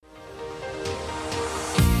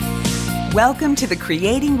Welcome to the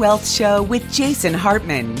Creating Wealth Show with Jason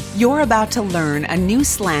Hartman. You're about to learn a new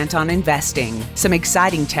slant on investing, some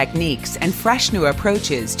exciting techniques, and fresh new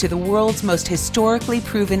approaches to the world's most historically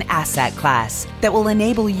proven asset class that will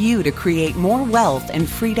enable you to create more wealth and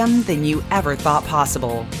freedom than you ever thought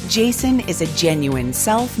possible. Jason is a genuine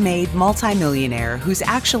self-made multimillionaire who's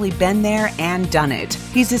actually been there and done it.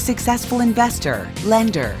 He's a successful investor,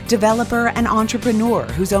 lender, developer, and entrepreneur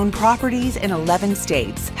who's owned properties in 11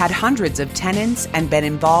 states, had hundreds of tenants, and been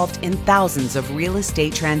involved in thousands of real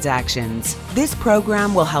estate transactions. This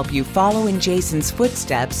program will help you follow in Jason's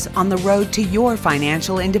footsteps on the road to your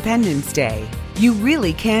financial independence day. You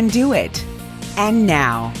really can do it. And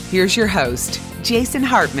now, here's your host, Jason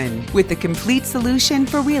Hartman, with the complete solution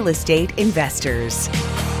for real estate investors.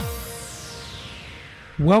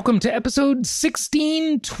 Welcome to episode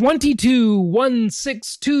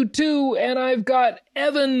 1622, and I've got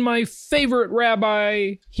Evan, my favorite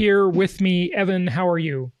rabbi, here with me. Evan, how are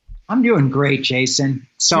you? I'm doing great, Jason.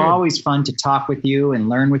 So Good. Always fun to talk with you and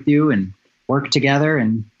learn with you and work together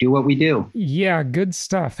and do what we do. Yeah, good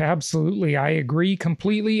stuff. Absolutely. I agree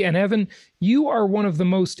completely. And Evan, you are one of the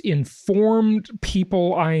most informed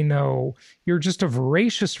people I know. You're just a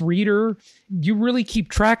voracious reader. You really keep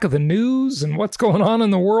track of the news and what's going on in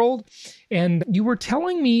the world. And you were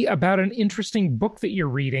telling me about an interesting book that you're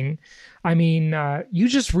reading. I mean, you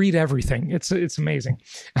just read everything. It's amazing.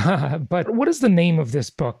 But what is the name of this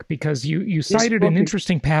book? Because you cited an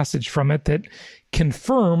interesting passage from it that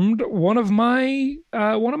confirmed one of my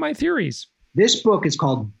theories. This book is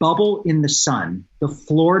called Bubble in the Sun, the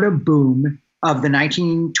Florida Boom of the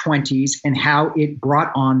 1920s and how it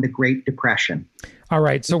brought on the Great Depression. All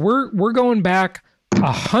right. So we're going back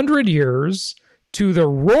 100 years to the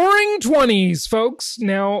roaring 20s, folks.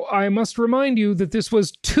 Now, I must remind you that this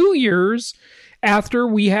was 2 years after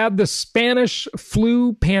we had the Spanish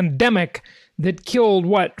flu pandemic that killed,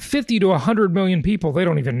 50 to 100 million people. They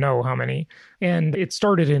don't even know how many. And it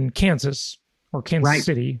started in Kansas or Kansas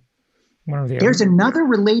City. One or the other. There's another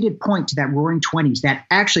related point to that roaring 20s that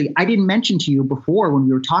actually I didn't mention to you before when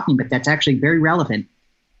we were talking, but that's actually very relevant.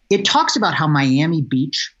 It talks about how Miami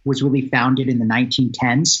Beach was really founded in the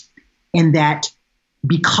 1910s and that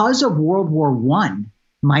because of World War I,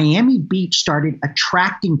 Miami Beach started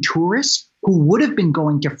attracting tourists who would have been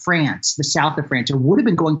going to France, the south of France, or would have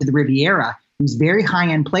been going to the Riviera, these very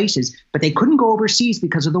high-end places, but they couldn't go overseas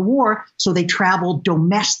because of the war, so they traveled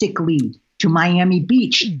domestically to Miami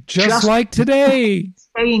Beach. Just like today.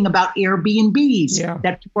 Saying about Airbnbs,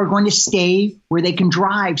 that people are going to stay where they can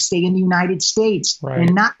drive, stay in the United States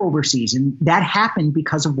and not overseas. And that happened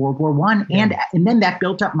because of World War I. And then that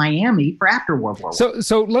built up Miami for after World War I.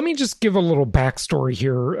 So let me just give a little backstory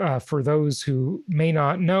here for those who may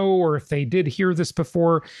not know, or if they did hear this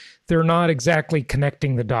before, they're not exactly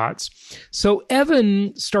connecting the dots. So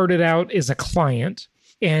Evan started out as a client,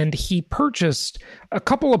 and he purchased a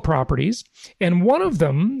couple of properties, and one of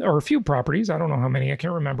them, or a few properties, I don't know how many, I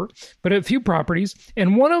can't remember, but a few properties,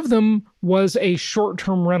 and one of them was a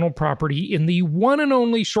short-term rental property in the one and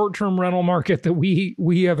only short-term rental market that we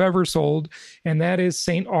have ever sold, and that is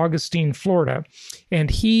St. Augustine, Florida.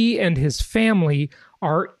 And he and his family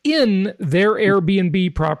are in their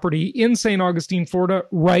Airbnb property in St. Augustine, Florida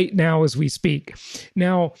right now as we speak.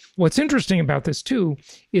 Now, what's interesting about this too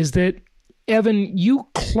is that Evan, you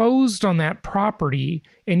closed on that property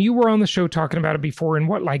and you were on the show talking about it before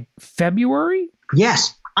in February?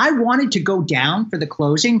 Yes. I wanted to go down for the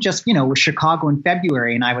closing, just, with Chicago in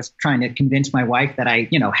February. And I was trying to convince my wife that I,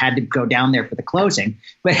 had to go down there for the closing.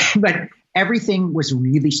 But everything was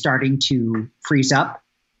really starting to freeze up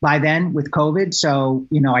by then with COVID. So,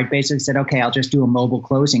 I basically said, okay, I'll just do a mobile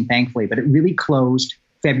closing, thankfully. But it really closed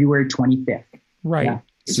February 25th. Right. Yeah.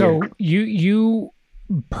 So you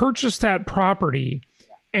purchased that property,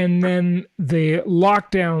 and then the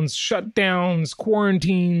lockdowns, shutdowns,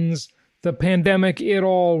 quarantines, the pandemic, it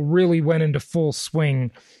all really went into full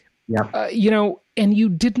swing. Yep. And you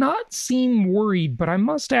did not seem worried, but I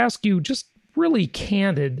must ask you, just really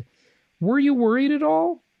candid, were you worried at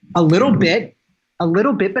all? A little bit,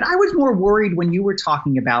 but I was more worried when you were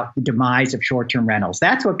talking about the demise of short-term rentals.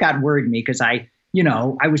 That's what got worried me, because I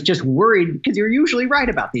was just worried because you're usually right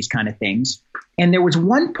about these kind of things. And there was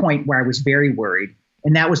one point where I was very worried,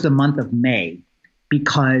 and that was the month of May,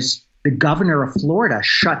 because the governor of Florida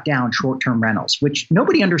shut down short-term rentals, which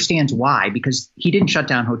nobody understands why, because he didn't shut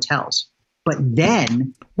down hotels. But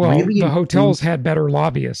then... the hotels had better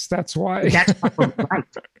lobbyists. That's why. That's probably right.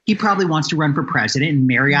 He probably wants to run for president, and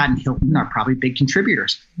Marriott and Hilton are probably big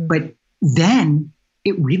contributors. But then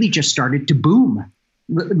it really just started to boom.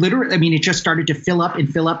 literally, I mean, it just started to fill up and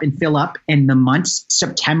fill up and fill up. And the months,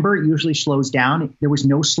 September usually slows down. There was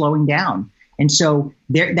no slowing down. And so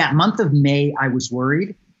that month of May, I was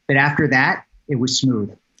worried. But after that, it was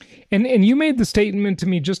smooth. And you made the statement to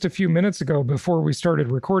me just a few minutes ago before we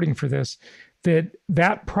started recording for this,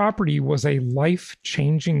 that property was a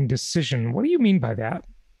life-changing decision. What do you mean by that?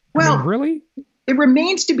 Well, I mean, really? It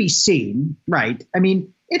remains to be seen, right? I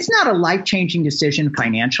mean, it's not a life-changing decision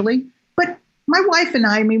financially, but my wife and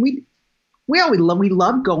I mean, we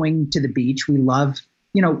love going to the beach. We love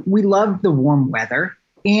the warm weather.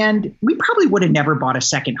 And we probably would have never bought a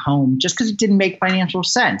second home just because it didn't make financial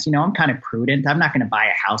sense. I'm kind of prudent. I'm not going to buy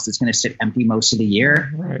a house that's going to sit empty most of the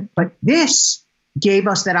year. Right. But this gave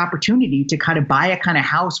us that opportunity to kind of buy a kind of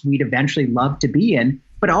house we'd eventually love to be in,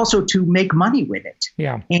 but also to make money with it.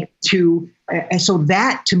 Yeah. And so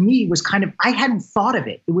that to me was kind of, I hadn't thought of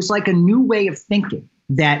it. It was like a new way of thinking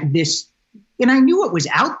that this, and I knew it was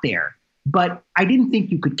out there, but I didn't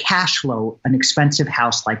think you could cash flow an expensive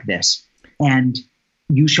house like this. And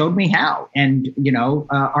you showed me how. And,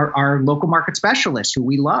 our local market specialist who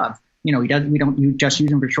we love, we don't just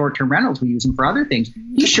use him for short-term rentals. We use him for other things.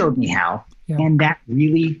 He showed me how. Yeah. And that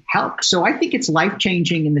really helped. So I think it's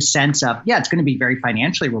life-changing in the sense of, it's going to be very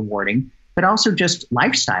financially rewarding, but also just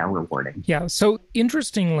lifestyle rewarding. Yeah. So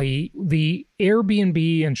interestingly, the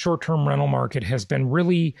Airbnb and short-term rental market has been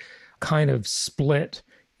really kind of split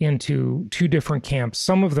into two different camps.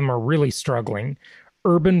 Some of them are really struggling.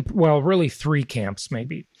 Really three camps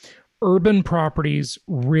maybe. Urban properties,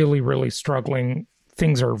 really, really struggling.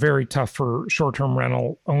 Things are very tough for short-term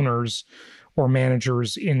rental owners or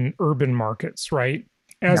managers in urban markets, right?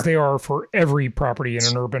 As they are for every property in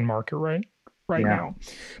an urban market, right now.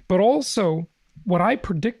 But also, what I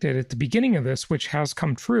predicted at the beginning of this, which has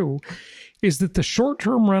come true, is that the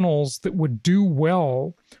short-term rentals that would do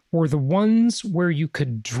well were the ones where you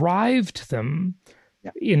could drive to them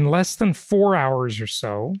in less than 4 hours or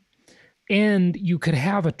so, and you could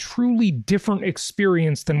have a truly different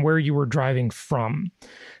experience than where you were driving from.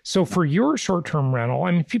 So for your short-term rental,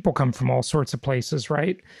 I mean, people come from all sorts of places,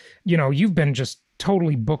 right? You've been just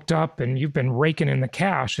totally booked up and you've been raking in the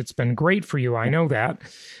cash. It's been great for you. I know that.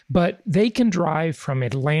 But they can drive from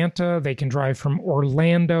Atlanta, they can drive from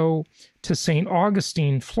Orlando to St.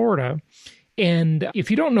 Augustine, Florida. And if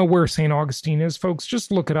you don't know where St. Augustine is, folks,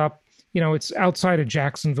 just look it up. It's outside of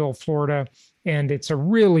Jacksonville, Florida, and it's a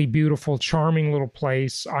really beautiful, charming little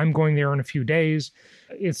place. I'm going there in a few days.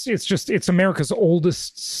 It's America's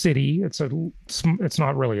oldest city. It's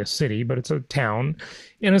not really a city, but it's a town,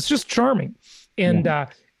 and it's just charming. And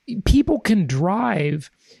people can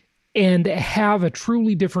drive and have a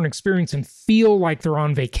truly different experience and feel like they're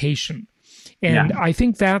on vacation. And I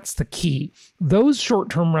think that's the key. Those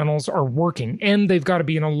short-term rentals are working, and they've got to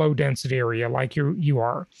be in a low-density area like you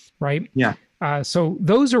are, right? Yeah. So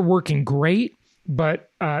those are working great,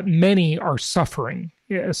 but many are suffering.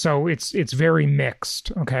 So it's very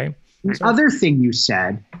mixed. Okay. The other thing you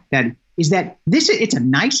said is that it's a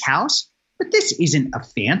nice house, but this isn't a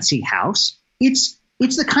fancy house. It's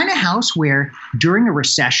the kind of house where during a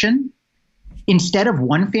recession, instead of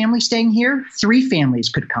one family staying here, 3 families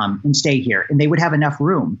could come and stay here, and they would have enough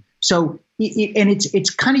room. So, it's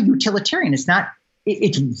kind of utilitarian.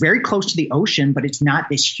 It's very close to the ocean, but it's not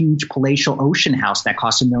this huge palatial ocean house that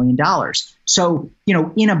costs $1 million. So,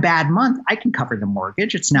 in a bad month, I can cover the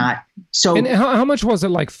mortgage. It's not so. And how much was it?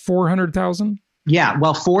 Like 400,000? Yeah,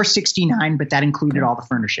 well, 469, but that included all the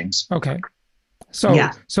furnishings. Okay.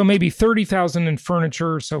 So maybe 30,000 in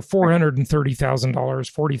furniture, so $430,000,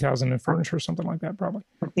 40,000 in furniture, something like that, probably.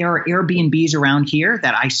 But there are Airbnbs around here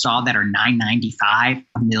that I saw that are $995, $1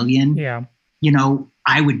 million. Yeah.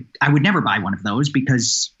 I would never buy one of those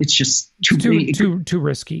because it's just too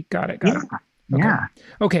risky. Got it. Okay. Yeah.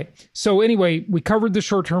 Okay. So anyway, we covered the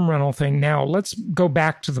short-term rental thing. Now let's go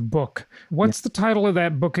back to the book. What's the title of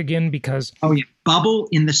that book again? Because Bubble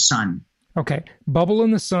in the Sun. Okay, Bubble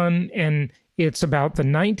in the Sun, and it's about the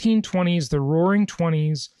 1920s, the Roaring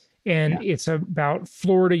 20s, and it's about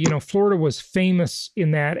Florida. Florida was famous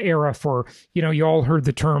in that era for, you all heard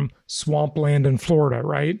the term swampland in Florida,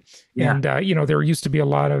 right? Yeah. And, there used to be a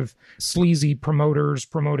lot of sleazy promoters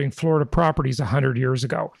promoting Florida properties 100 years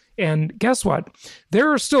ago. And guess what?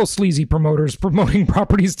 There are still sleazy promoters promoting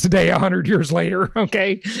properties today, 100 years later,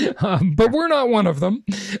 okay? But we're not one of them.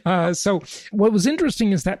 So what was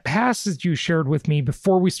interesting is that passage you shared with me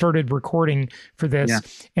before we started recording for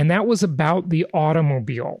this, and that was about the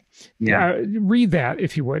automobile. Yeah. Read that,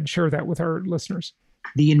 if you would. Share that with our listeners.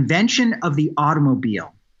 The invention of the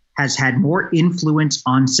automobile has had more influence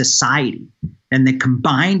on society than the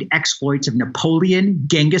combined exploits of Napoleon,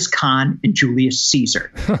 Genghis Khan, and Julius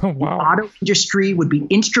Caesar. Wow. The auto industry would be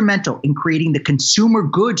instrumental in creating the consumer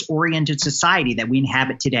goods-oriented society that we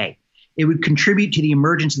inhabit today. It would contribute to the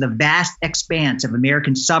emergence of the vast expanse of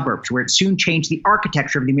American suburbs, where it soon changed the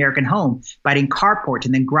architecture of the American home by adding carports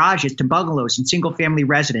and then garages to bungalows and single-family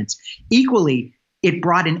residence. Equally, it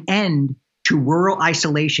brought an end to rural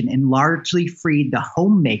isolation and largely freed the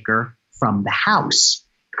homemaker from the house.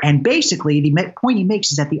 And basically, the point he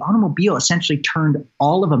makes is that the automobile essentially turned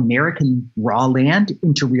all of American raw land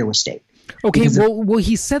into real estate. Okay, well,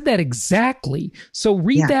 he said that exactly. So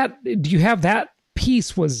read that. Do you have that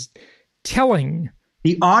piece was telling?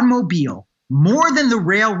 The automobile, more than the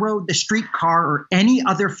railroad, the streetcar, or any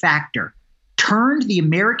other factor, turned the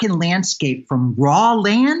American landscape from raw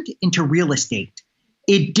land into real estate.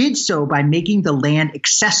 It did so by making the land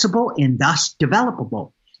accessible and thus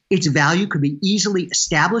developable. Its value could be easily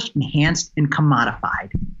established, enhanced, and commodified.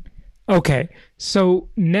 Okay, so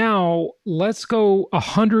now let's go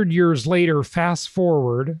 100 years later, fast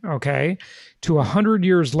forward, okay, to 100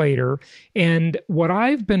 years later. And what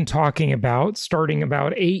I've been talking about, starting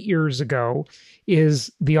about 8 years ago,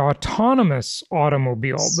 is the autonomous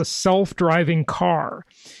automobile, the self-driving car.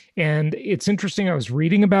 And it's interesting, I was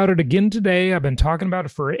reading about it again today. I've been talking about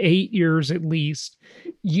it for 8 years at least.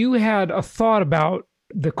 You had a thought about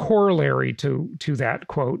the corollary to that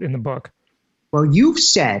quote in the book. Well, you've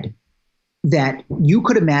said that you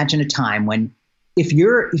could imagine a time when if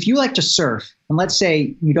you like to surf, and let's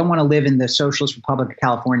say you don't want to live in the Socialist Republic of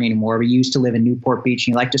California anymore, but you used to live in Newport Beach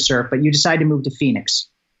and you like to surf, but you decide to move to Phoenix.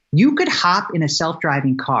 You could hop in a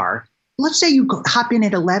self-driving car. Let's say you hop in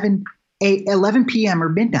at 11 p.m. or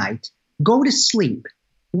midnight, go to sleep,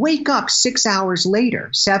 wake up 6 hours later,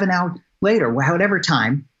 7 hours later, whatever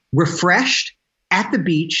time, refreshed at the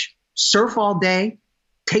beach, surf all day,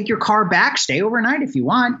 take your car back, stay overnight if you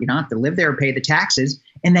want. You don't have to live there or pay the taxes.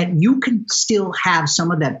 And that you can still have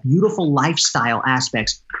some of that beautiful lifestyle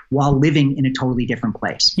aspects while living in a totally different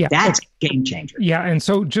place. Yeah, that's a game changer. Yeah. And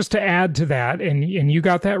so just to add to that, and you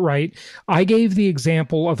got that right, I gave the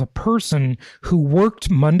example of a person who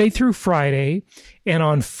worked Monday through Friday, and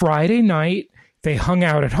on Friday night, they hung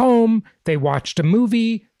out at home, they watched a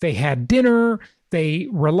movie, they had dinner, they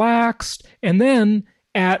relaxed, and then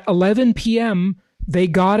at 11 p.m., they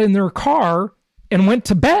got in their car and went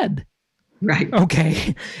to bed. Right.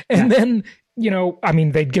 Okay. And then,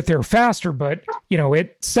 they'd get there faster, but,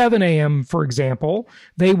 at 7 a.m., for example,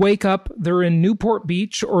 they wake up, they're in Newport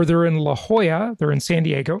Beach or they're in La Jolla, they're in San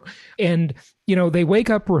Diego, and, they wake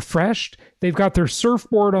up refreshed. They've got their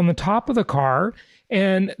surfboard on the top of the car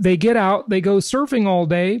and they get out, they go surfing all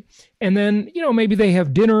day. And then, maybe they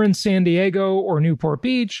have dinner in San Diego or Newport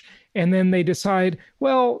Beach. And then they decide,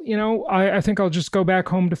 well, I think I'll just go back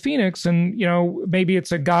home to Phoenix. And, maybe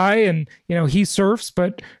it's a guy and, he surfs,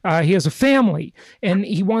 but he has a family and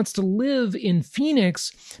he wants to live in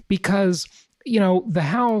Phoenix because, the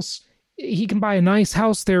house, he can buy a nice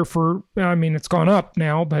house there for, it's gone up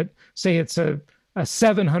now, but say it's a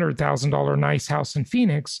 $700,000 nice house in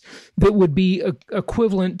Phoenix that would be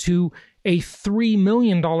equivalent to a $3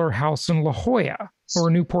 million house in La Jolla or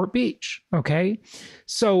Newport Beach. Okay.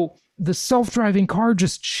 So the self-driving car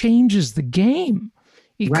just changes the game.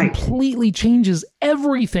 It completely changes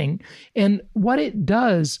everything. And what it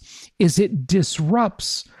does is it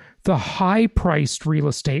disrupts the high-priced real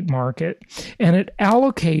estate market, and it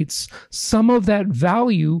allocates some of that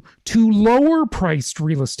value to lower-priced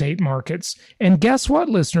real estate markets. And guess what,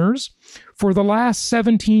 listeners? For the last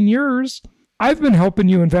 17 years, I've been helping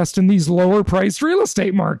you invest in these lower-priced real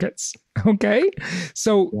estate markets. Okay?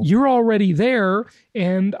 So you're already there,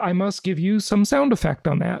 and I must give you some sound effect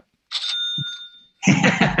on that.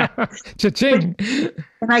 Cha-ching.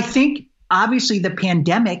 And I think, obviously, the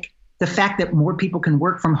pandemic, the fact that more people can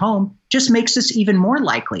work from home just makes this even more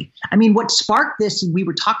likely. What sparked this, we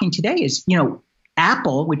were talking today, is,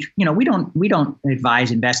 Apple, which, we don't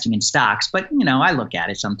advise investing in stocks, but, I look at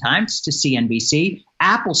it sometimes to CNBC.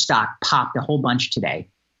 Apple stock popped a whole bunch today.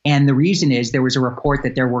 And the reason is there was a report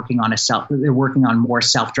that they're working on more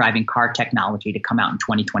self-driving car technology to come out in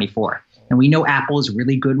 2024. And we know Apple is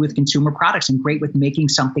really good with consumer products and great with making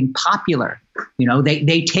something popular.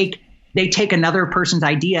 They take another person's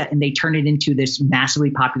idea and they turn it into this massively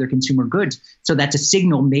popular consumer goods. So that's a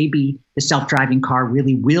signal maybe the self-driving car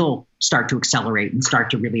really will start to accelerate and start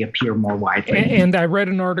to really appear more widely. And I read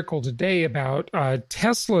an article today about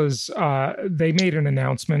Tesla's, they made an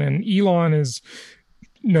announcement, and Elon is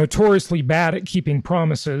notoriously bad at keeping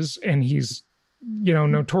promises, and he's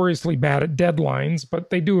notoriously bad at deadlines, but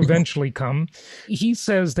they do eventually come. He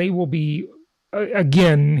says they will be,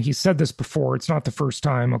 again, he said this before, it's not the first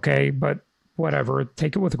time, okay, but whatever,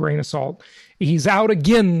 take it with a grain of salt. He's out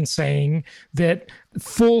again saying that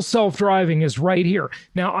full self-driving is right here.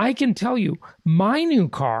 Now, I can tell you, my new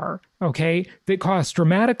car, okay, that costs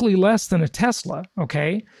dramatically less than a Tesla,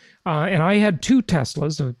 okay, and I had two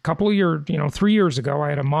Teslas a couple of years, 3 years ago. I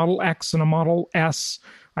had a Model X and a Model S.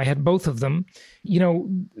 I had both of them.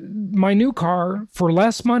 My new car, for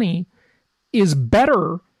less money, is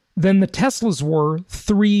better than the Teslas were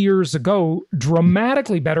 3 years ago,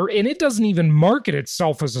 dramatically better. And it doesn't even market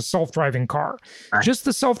itself as a self-driving car. Right. Just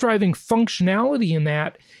the self-driving functionality in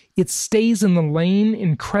that, it stays in the lane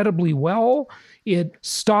incredibly well. It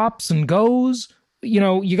stops and goes.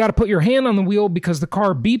 You got to put your hand on the wheel because the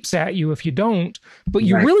car beeps at you if you don't, but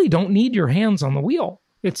you really don't need your hands on the wheel.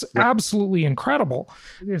 It's absolutely incredible.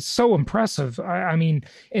 It's so impressive. I mean,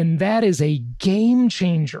 and that is a game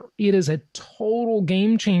changer. It is a total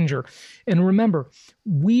game changer. And remember,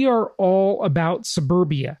 we are all about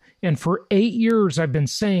suburbia. And for 8 years, I've been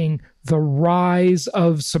saying the rise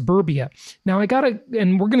of suburbia. Now,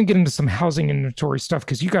 and we're going to get into some housing inventory stuff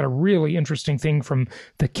because you got a really interesting thing from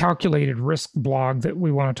the Calculated Risk blog that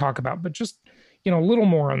we want to talk about. But just, a little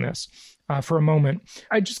more on this. For a moment.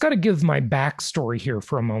 I just got to give my backstory here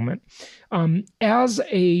for a moment. As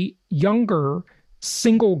a younger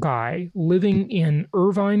single guy living in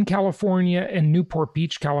Irvine, California and Newport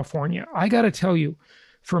Beach, California, I got to tell you,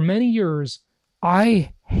 for many years,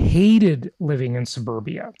 I hated living in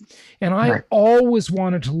suburbia. And I always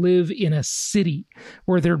wanted to live in a city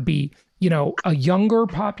where there'd be, a younger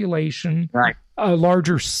population, a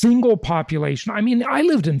larger single population. I mean, I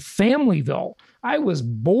lived in Familyville. I was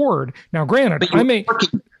bored. Now, granted,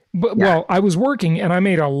 I was working and I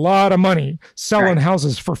made a lot of money selling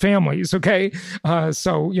houses for families. Okay.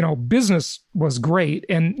 So, business was great.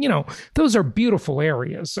 And, those are beautiful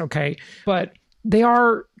areas. Okay. But they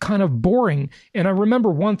are kind of boring. And I remember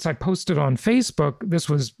once I posted on Facebook, this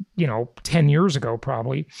was, 10 years ago,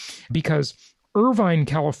 probably, because Irvine,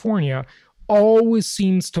 California always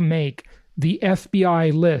seems to make the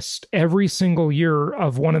FBI list every single year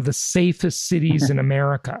of one of the safest cities in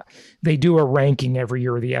America. They do a ranking every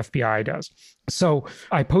year, the FBI does. So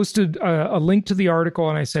I posted a link to the article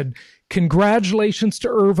and I said, congratulations to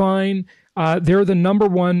Irvine. They're the number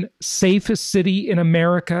one safest city in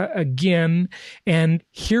America again. And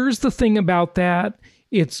here's the thing about that.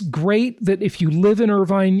 It's great that if you live in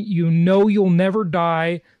Irvine, you'll never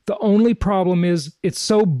die. The only problem is it's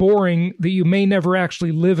so boring that you may never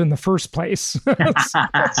actually live in the first place. I'm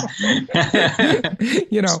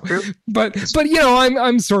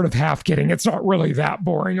sort of half kidding. It's not really that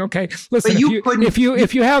boring. Okay. Listen, if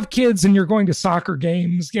you have kids and you're going to soccer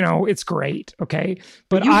games, it's great. Okay.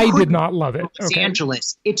 But I did not love it. Los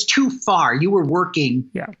Angeles, it's too far. You were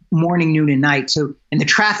working morning, noon, and night. So, and the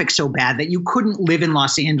traffic's so bad that you couldn't live in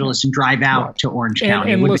Los Angeles and drive out to Orange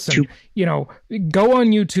County. And listen, go on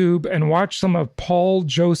YouTube and watch some of Paul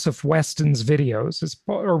Joseph Weston's videos,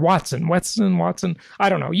 or Watson. I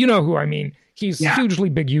don't know. You know who I mean. He's a hugely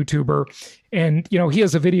big YouTuber. And, he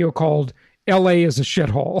has a video called LA is a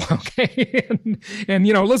shithole. Okay. and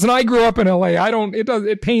listen, I grew up in LA.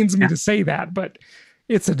 It pains me to say that, but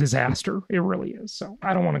it's a disaster. It really is. So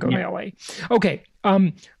I don't want to go to LA. Okay.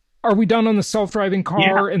 Are we done on the self-driving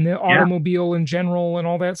car and the automobile in general and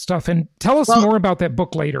all that stuff? And tell us more about that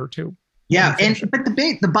book later too. Yeah, but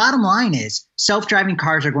the bottom line is self-driving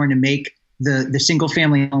cars are going to make the single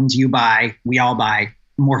family homes we all buy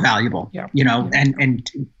more valuable. Yeah. And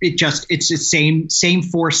it's the same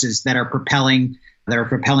forces that are propelling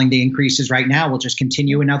the increases right now will just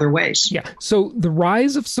continue in other ways. Yeah. So the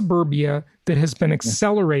rise of suburbia that has been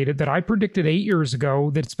accelerated, that I predicted 8 years ago,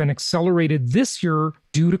 that's been accelerated this year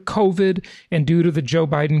due to COVID and due to the Joe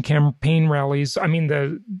Biden campaign rallies. I mean,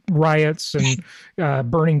 the riots and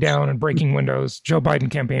burning down and breaking windows, Joe Biden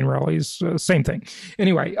campaign rallies, same thing.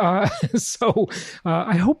 Anyway, so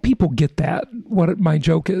I hope people get that, what my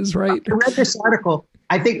joke is, right? I read this article.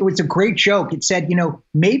 I think it was a great joke. It said,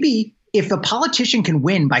 maybe if a politician can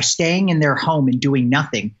win by staying in their home and doing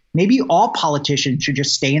nothing, maybe all politicians should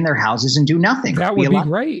just stay in their houses and do nothing. That would be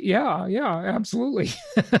great. Yeah, absolutely.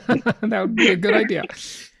 That would be a good idea.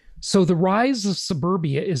 So the rise of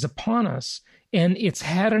suburbia is upon us, and it's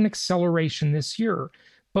had an acceleration this year.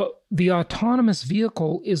 But the autonomous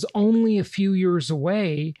vehicle is only a few years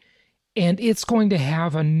away, and it's going to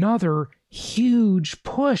have another huge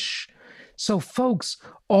push. So folks,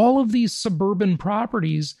 all of these suburban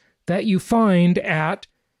properties that you find at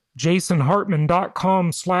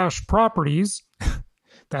jasonhartman.com/properties,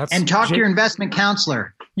 And talk to your investment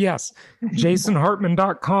counselor. Yes.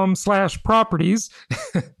 jasonhartman.com/properties.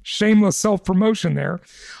 Shameless self-promotion there.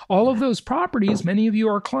 All of those properties, many of you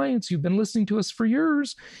are clients. You've been listening to us for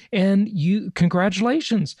years. And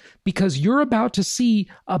congratulations, because you're about to see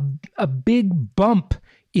a big bump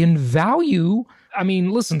in value. I mean,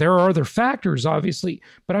 listen, there are other factors, obviously,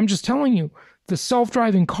 but I'm just telling you, the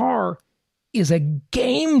self-driving car is a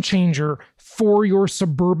game changer for your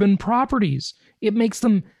suburban properties. It makes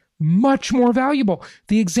them much more valuable.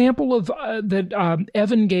 The example of that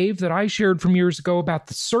Evan gave that I shared from years ago about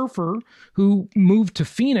the surfer who moved to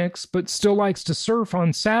Phoenix but still likes to surf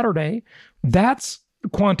on Saturday, that's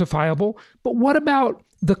quantifiable. But what about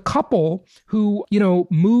the couple who,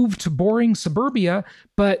 moved to boring suburbia,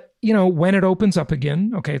 but, when it opens up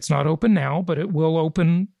again, okay, it's not open now, but it will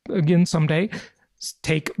open again someday.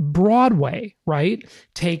 Take Broadway, right?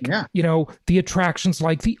 Take, the attractions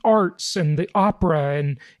like the arts and the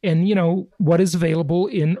opera and what is available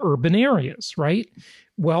in urban areas, right?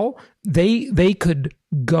 Well, they could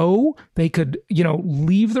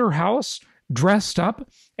leave their house dressed up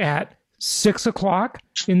at 6:00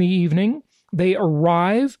 in the evening. They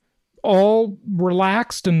arrive all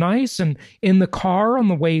relaxed and nice, and in the car on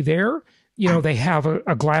the way there, they have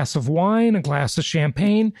a glass of wine, a glass of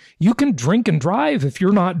champagne. You can drink and drive if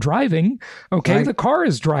you're not driving. Okay. Right. The car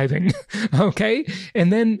is driving. Okay.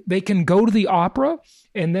 And then they can go to the opera.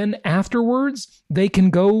 And then afterwards, they can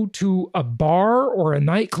go to a bar or a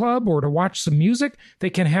nightclub or to watch some music. They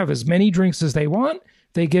can have as many drinks as they want.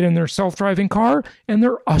 They get in their self-driving car and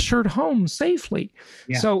they're ushered home safely.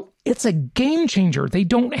 Yeah. So it's a game changer. They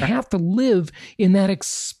don't have to live in that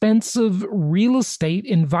expensive real estate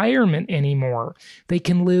environment anymore. They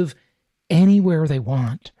can live anywhere they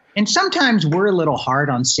want. And sometimes we're a little hard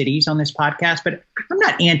on cities on this podcast, but I'm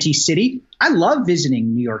not anti-city. I love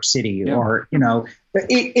visiting New York City or, and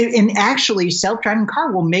actually self-driving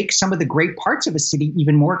car will make some of the great parts of a city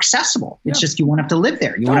even more accessible. It's just you won't have to live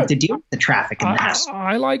there. You won't have to deal with the traffic and the hassle.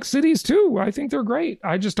 I like cities too. I think they're great.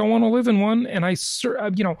 I just don't want to live in one. And I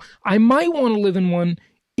might want to live in one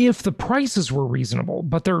if the prices were reasonable,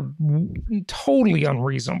 but they're totally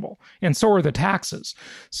unreasonable. And so are the taxes.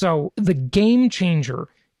 So the game changer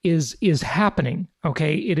is happening.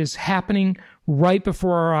 Okay. It is happening right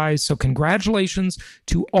before our eyes. So congratulations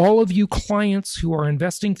to all of you clients who are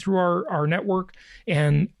investing through our network,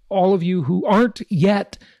 and all of you who aren't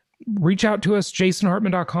yet, reach out to us,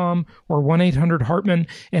 jasonhartman.com or 1-800-HARTMAN.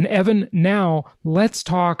 And Evan, now let's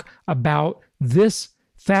talk about this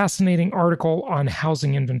fascinating article on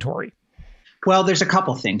housing inventory. Well, there's a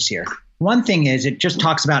couple things here. One thing is it just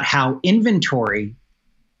talks about how inventory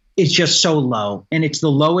is just so low, and it's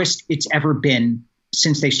the lowest it's ever been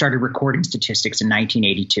since they started recording statistics in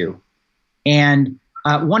 1982. And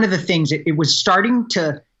one of the things, it was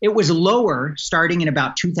lower starting in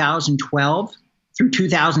about 2012 through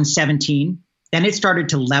 2017. Then it started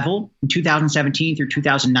to level in 2017 through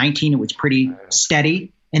 2019. It was pretty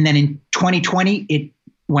steady. And then in 2020, it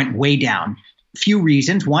went way down. A few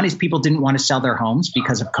reasons. One is people didn't want to sell their homes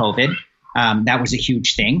because of COVID. That was a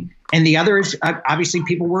huge thing. And the other is obviously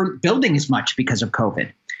people weren't building as much because of COVID.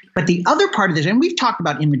 But the other part of this, and we've talked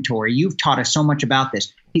about inventory, you've taught us so much about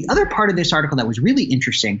this. The other part of this article that was really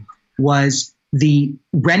interesting was the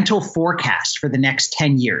rental forecast for the next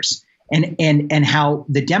 10 years and how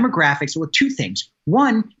the demographics, well, two things.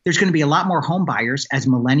 One, there's going to be a lot more home buyers as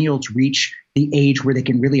millennials reach the age where they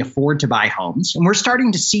can really afford to buy homes. And we're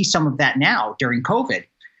starting to see some of that now during COVID.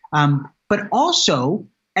 But also,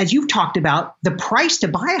 as you've talked about, the price to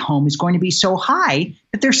buy a home is going to be so high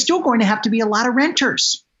that there's still going to have to be a lot of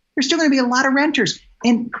renters. There's still going to be a lot of renters.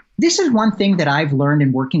 And this is one thing that I've learned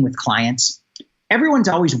in working with clients. Everyone's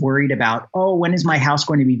always worried about, when is my house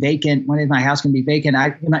going to be vacant? When is my house going to be vacant?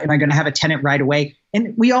 Am I going to have a tenant right away?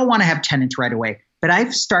 And we all want to have tenants right away. But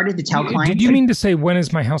I've started to tell clients. Did you mean to say, when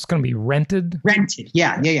is my house going to be rented? Rented.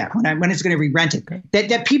 Yeah. When it's going to be rented. Okay.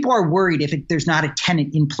 That people are worried if there's not a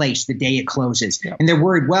tenant in place the day it closes. Yep. And they're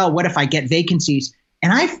worried, well, what if I get vacancies?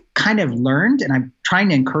 And I've kind of learned, and I'm trying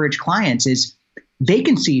to encourage clients, is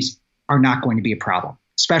vacancies are not going to be a problem,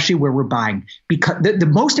 especially where we're buying. Because the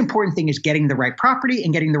most important thing is getting the right property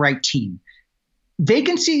and getting the right team.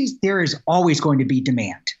 Vacancies, there is always going to be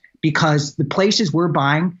demand. Because the places we're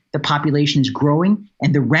buying, the population is growing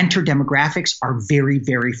and the renter demographics are very,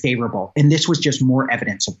 very favorable. And this was just more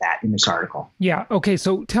evidence of that in this article. Yeah. Okay.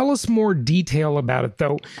 So tell us more detail about it,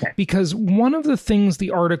 though, because one of the things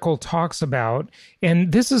the article talks about,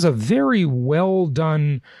 and this is a very well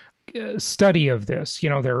done study of this,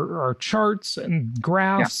 there are charts and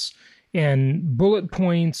graphs and bullet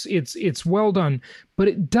points. It's well done. But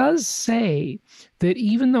it does say that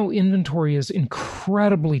even though inventory is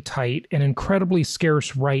incredibly tight and incredibly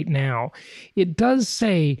scarce right now, it does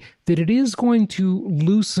say that it is going to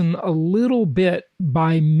loosen a little bit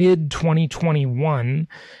by mid-2021,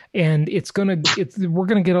 and we're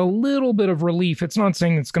going to get a little bit of relief. It's not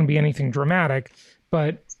saying it's going to be anything dramatic,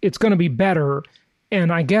 but it's going to be better.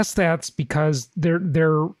 And I guess that's because their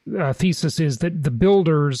thesis is that the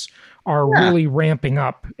builders are really ramping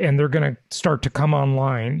up and they're going to start to come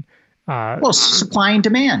online. Well, supply and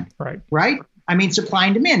demand. Right? I mean, supply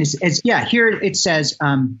and demand here it says,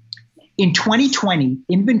 in 2020,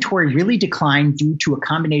 inventory really declined due to a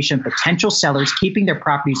combination of potential sellers keeping their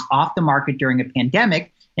properties off the market during a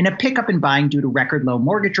pandemic and a pickup in buying due to record low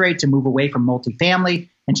mortgage rates, a move away from multifamily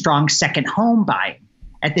and strong second home buying.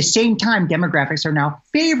 At the same time, demographics are now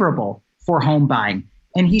favorable for home buying.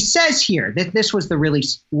 And he says here that this was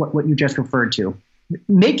what you just referred to.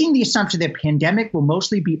 Making the assumption that pandemic will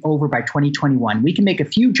mostly be over by 2021, we can make a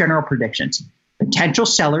few general predictions. Potential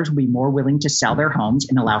sellers will be more willing to sell their homes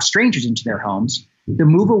and allow strangers into their homes. The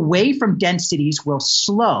move away from dense cities will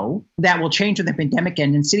slow. That will change when the pandemic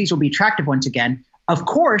ends and cities will be attractive once again. Of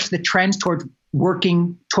course, the trends towards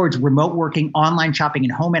remote working, online shopping,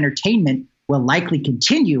 and home entertainment will likely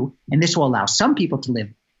continue, and this will allow some people to live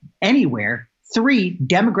anywhere. 3,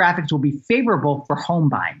 demographics will be favorable for home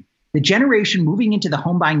buying. The generation moving into the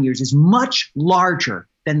home buying years is much larger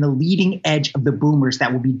than the leading edge of the boomers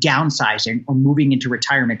that will be downsizing or moving into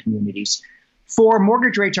retirement communities. 4,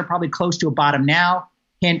 mortgage rates are probably close to a bottom now.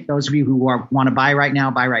 Hint, those of you who want to buy right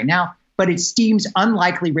now, buy right now. But it seems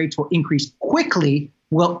unlikely rates will increase quickly.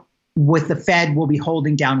 With the Fed will be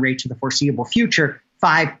holding down rates for the foreseeable future.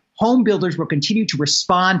 5, home builders will continue to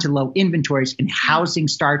respond to low inventories, and housing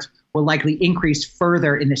starts will likely increase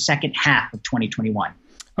further in the second half of 2021.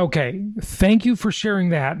 Okay, thank you for sharing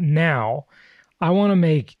that. Now, I want to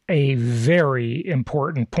make a very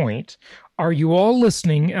important point. Are you all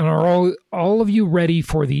listening, and are all of you ready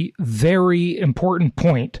for the very important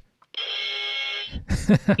point?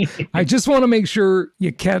 I just want to make sure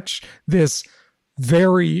you catch this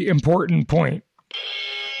very important point.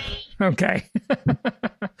 Okay.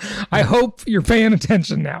 I hope you're paying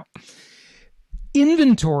attention now.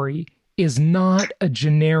 Inventory is not a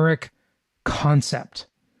generic concept.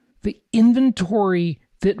 The inventory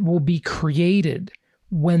that will be created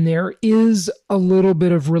when there is a little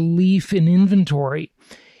bit of relief in inventory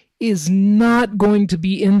is not going to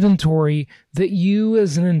be inventory that you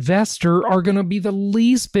as an investor are going to be the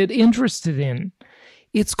least bit interested in.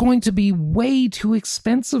 It's going to be way too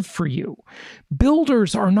expensive for you.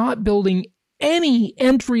 Builders are not building any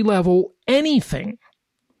entry-level anything,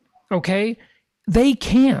 okay? They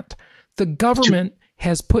can't. The government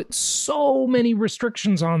has put so many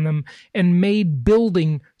restrictions on them and made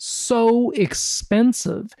building so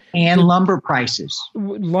expensive. And lumber prices,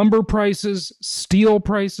 steel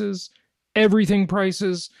prices, everything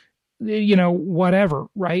prices, whatever,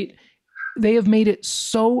 right? They have made it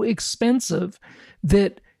so expensive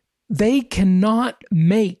that they cannot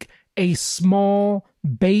make a small,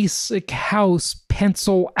 basic house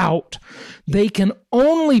pencil out. They can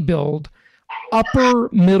only build upper,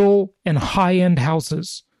 middle, and high-end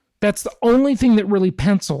houses. That's the only thing that really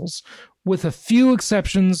pencils, with a few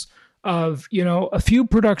exceptions of, a few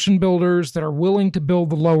production builders that are willing to build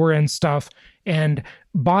the lower-end stuff. And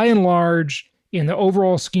by and large, in the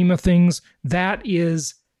overall scheme of things, that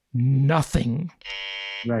is nothing.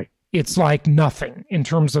 Right. It's like nothing in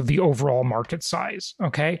terms of the overall market size,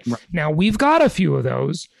 okay? Right. Now, we've got a few of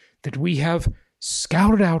those that we have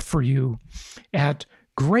scouted out for you at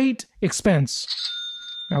great expense,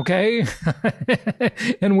 okay?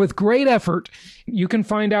 And with great effort. You can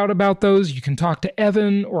find out about those. You can talk to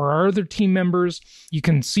Evan or our other team members. You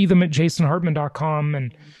can see them at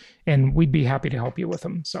jasonhartman.com, and we'd be happy to help you with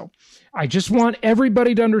them. So I just want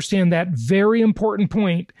everybody to understand that very important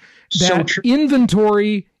point, that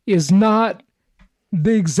inventory is not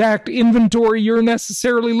the exact inventory you're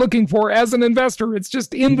necessarily looking for as an investor. It's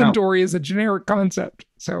just inventory is a generic concept.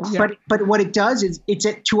 So, yeah. But what it does is it's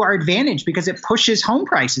to our advantage because it pushes home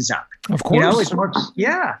prices up. Of course. It's more,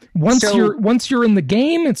 yeah. Once you're in the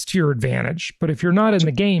game, it's to your advantage. But if you're not in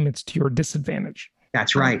the game, it's to your disadvantage.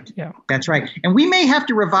 That's right. Yeah. That's right. And we may have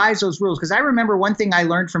to revise those rules, because I remember one thing I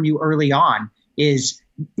learned from you early on is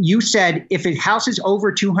you said if a house is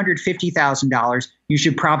over $250,000, you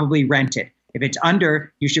should probably rent it. If it's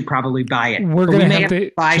under, you should probably buy it. We're going to have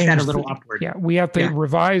to bias that a little upward. Yeah, we have to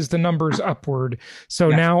revise the numbers upward. So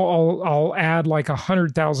now I'll add like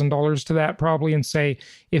 $100,000 to that probably and say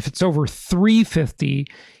if it's over 350,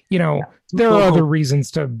 there are other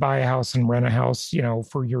reasons to buy a house and rent a house,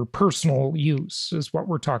 for your personal use is what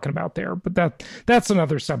we're talking about there. But that's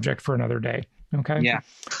another subject for another day. Okay. Yeah.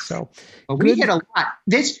 So we get a lot.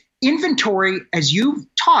 This inventory, as you've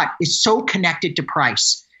taught, is so connected to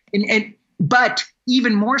price. But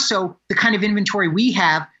even more so, the kind of inventory we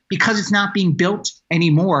have, because it's not being built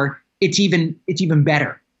anymore, it's even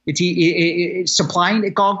better. It's supplying.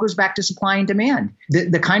 It all goes back to supply and demand.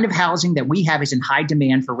 The kind of housing that we have is in high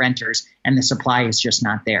demand for renters, and the supply is just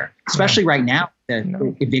not there. Especially right now,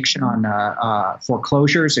 the eviction on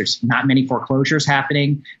foreclosures. There's not many foreclosures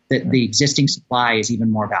happening. The existing supply is even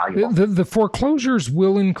more valuable. The foreclosures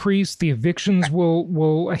will increase. The evictions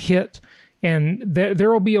will hit. And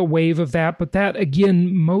there will be a wave of that, but that,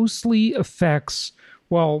 again, mostly affects,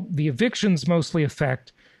 the evictions mostly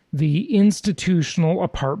affect the institutional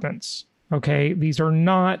apartments, okay? These are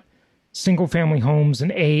not single-family homes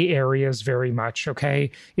in A areas very much, okay?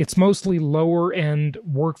 It's mostly lower-end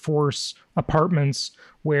workforce apartments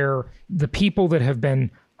where the people that have been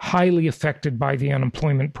highly affected by the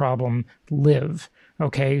unemployment problem live,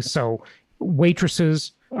 okay? So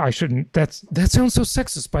waitresses... that sounds so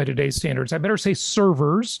sexist by today's standards. I better say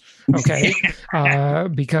servers, okay?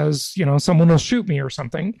 Because, someone will shoot me or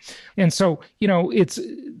something. And so,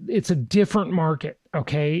 it's a different market,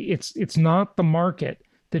 okay? It's not the market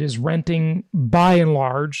that is renting by and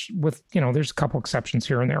large with, there's a couple exceptions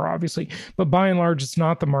here and there, obviously, but by and large, it's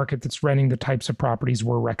not the market that's renting the types of properties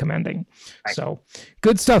we're recommending. Right. So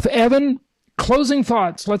good stuff. Evan, closing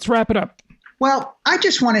thoughts. Let's wrap it up. Well, I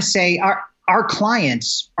just want to say our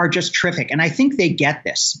clients are just terrific. And I think they get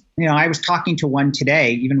this. I was talking to one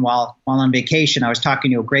today, even while on vacation, I was talking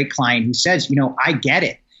to a great client who says, I get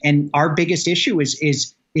it. And our biggest issue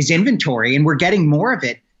is inventory, and we're getting more of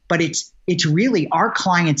it. But it's really our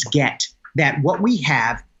clients get that what we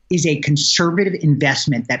have is a conservative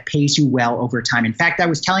investment that pays you well over time. In fact, I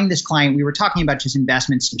was telling this client, we were talking about just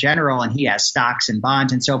investments in general, and he has stocks and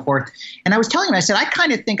bonds and so forth. And I was telling him, I said,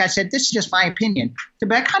 this is just my opinion,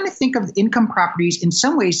 but I kind of think of income properties in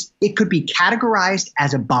some ways, it could be categorized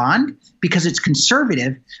as a bond because it's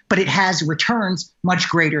conservative, but it has returns much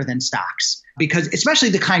greater than stocks. Because especially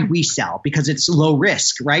the kind we sell, because it's low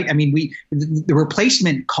risk, right? I mean, the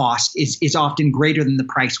replacement cost is often greater than the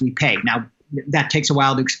price we pay. Now, that takes a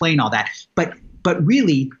while to explain all that. But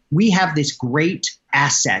really, we have this great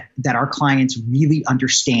asset that our clients really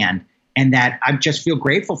understand, and that I just feel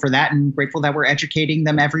grateful for that, and grateful that we're educating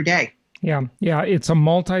them every day. Yeah. It's a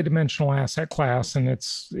multidimensional asset class, and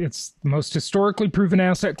it's the most historically proven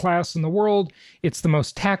asset class in the world. It's the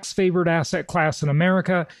most tax-favored asset class in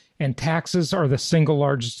America, and taxes are the single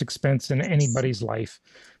largest expense in anybody's life.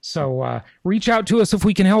 So reach out to us if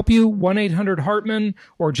we can help you, 1-800-HARTMAN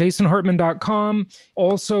or jasonhartman.com.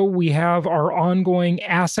 Also, we have our ongoing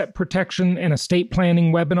asset protection and estate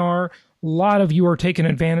planning webinar. A lot of you are taking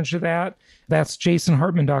advantage of that. That's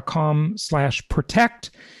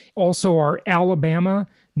jasonhartman.com/protect. Also, our Alabama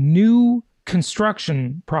new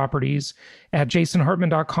construction properties at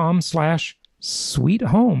jasonhartman.com/Sweet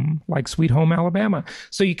Home, like Sweet Home, Alabama.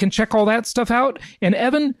 So you can check all that stuff out. And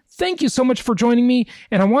Evan, thank you so much for joining me.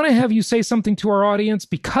 And I want to have you say something to our audience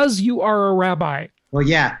because you are a rabbi. Well,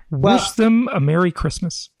 yeah. Wish them a Merry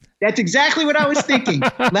Christmas. That's exactly what I was thinking.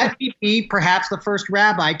 Let me be perhaps the first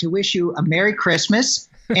rabbi to wish you a Merry Christmas.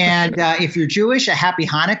 And if you're Jewish, a happy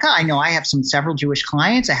Hanukkah. I know I have several Jewish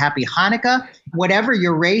clients. A happy Hanukkah. Whatever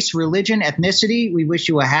your race, religion, ethnicity, we wish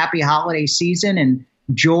you a happy holiday season and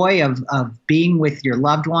joy of being with your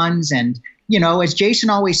loved ones. And, as Jason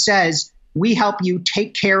always says, we help you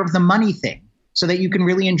take care of the money thing so that you can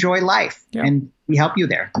really enjoy life. Yeah. And we help you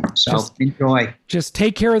there. So enjoy. Just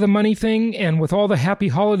take care of the money thing. And with all the happy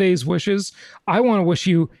holidays wishes, I want to wish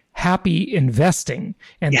you happy investing.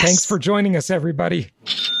 And thanks for joining us, everybody.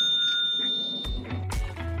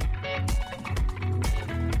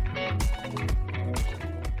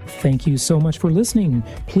 Thank you so much for listening.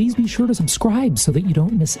 Please be sure to subscribe so that you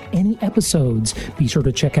don't miss any episodes. Be sure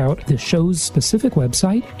to check out the show's specific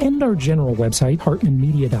website and our general website,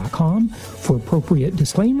 hartmanmedia.com, for appropriate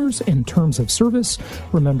disclaimers and terms of service.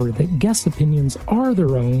 Remember that guest opinions are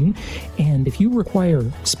their own, and if you require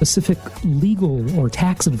specific legal or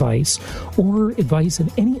tax advice or advice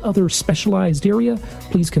in any other specialized area,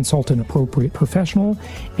 please consult an appropriate professional.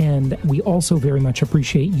 And we also very much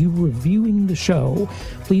appreciate you reviewing the show.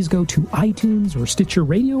 Please go to iTunes or Stitcher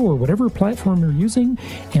Radio or whatever platform you're using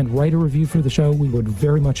and write a review for the show. We would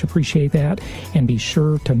very much appreciate that. And be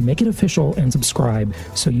sure to make it official and subscribe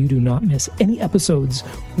so you do not miss any episodes.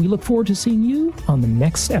 We look forward to seeing you on the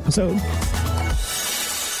next episode.